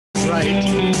Right.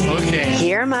 Okay.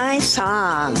 Hear my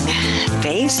song.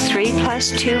 Phase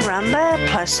 3+2 rumba.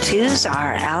 +2s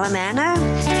are Alamana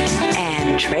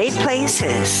and trade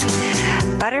places.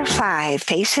 Butterfly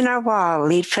facing our wall.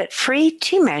 Lead foot free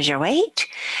to measure weight.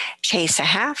 Chase a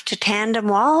half to tandem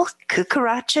wall.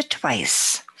 Cucaracha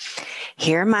twice.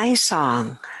 Hear my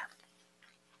song.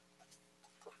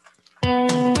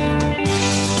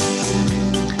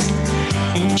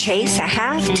 Chase a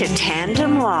half to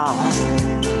tandem wall.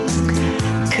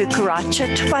 Cucaracha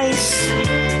twice.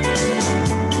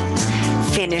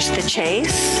 Finish the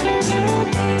chase.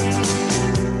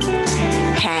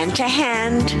 Hand to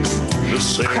hand.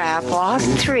 Crab walk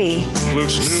 3.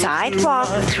 Side walk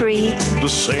 3.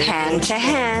 Hand to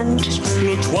hand.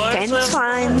 Fence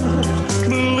line.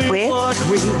 Whip.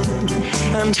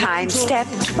 Time step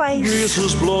twice.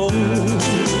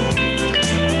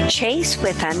 Chase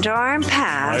with underarm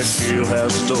pass.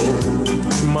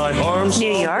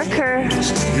 New Yorker.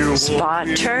 Spot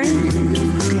turn.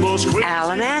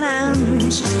 Alamana.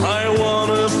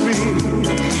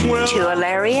 To a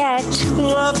lariat.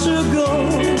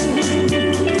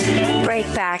 Break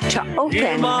back to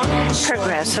open.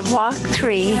 Progressive walk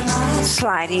 3.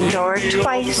 Sliding door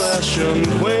twice.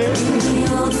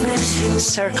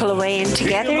 Circle away and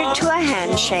together to a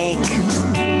handshake.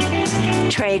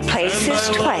 Trade places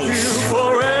twice.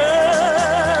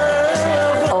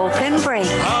 Open break.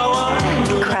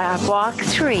 Crab walk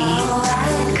 3.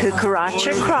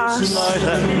 Cucaracha cross.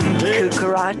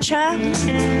 Cucaracha.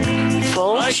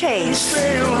 Full chase.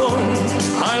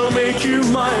 I'll make you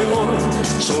my one,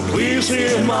 so please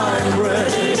hear my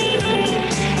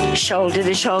prayer. Shoulder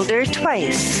to shoulder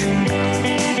twice.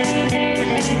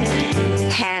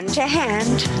 Hand to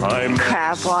hand.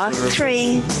 Crab walk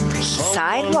 3.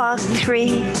 Side walk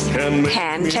 3.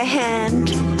 Hand to hand.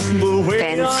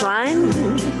 Fence line.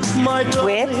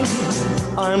 Whip.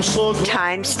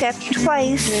 Time step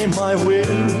twice.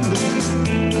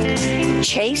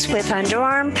 Chase with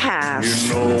underarm pass.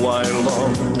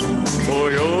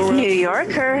 New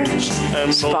Yorker.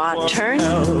 Spot turn.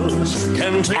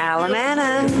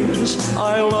 Alamana.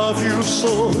 I love you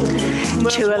so.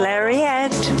 To a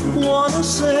lariat.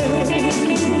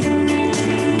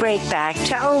 Break back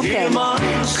to open.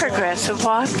 Progressive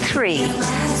walk 3.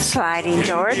 Sliding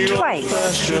door twice.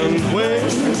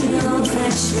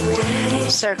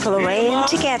 Circle away and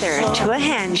together to a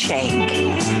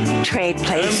handshake. Trade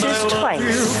places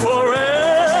twice.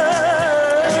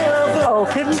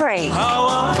 Open break.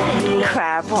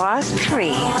 Crab walk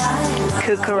 3.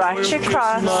 Cucaracha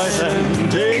cross.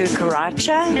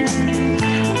 Cucaracha.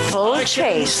 Full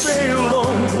chase.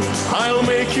 I'll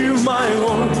make you my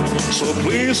one, so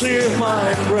please hear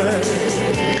my prayer.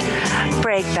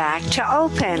 Break back to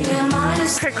open.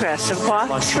 Progressive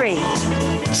walk 3.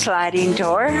 Sliding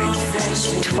door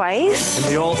twice.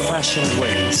 In the old-fashioned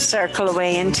way. Circle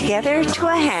away and together to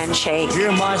a handshake.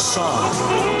 Hear my song.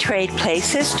 Trade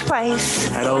places twice.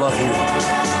 And I love you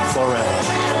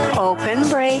forever. Open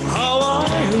break.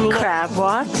 Crab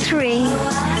walk 3.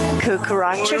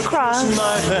 Cucaracha cross.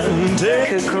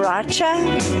 Cucaracha.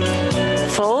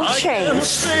 Full chase.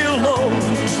 Stay alone.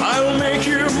 I'll make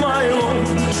you my own,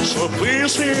 so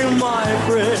please hear my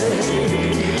prayer.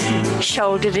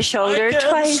 Shoulder to shoulder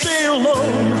twice. Stay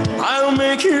alone. I'll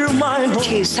make you my own.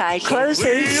 2 side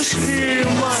closes.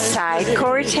 Side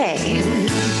corte.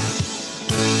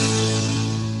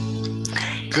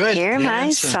 Good. Hear my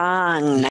dancing. song.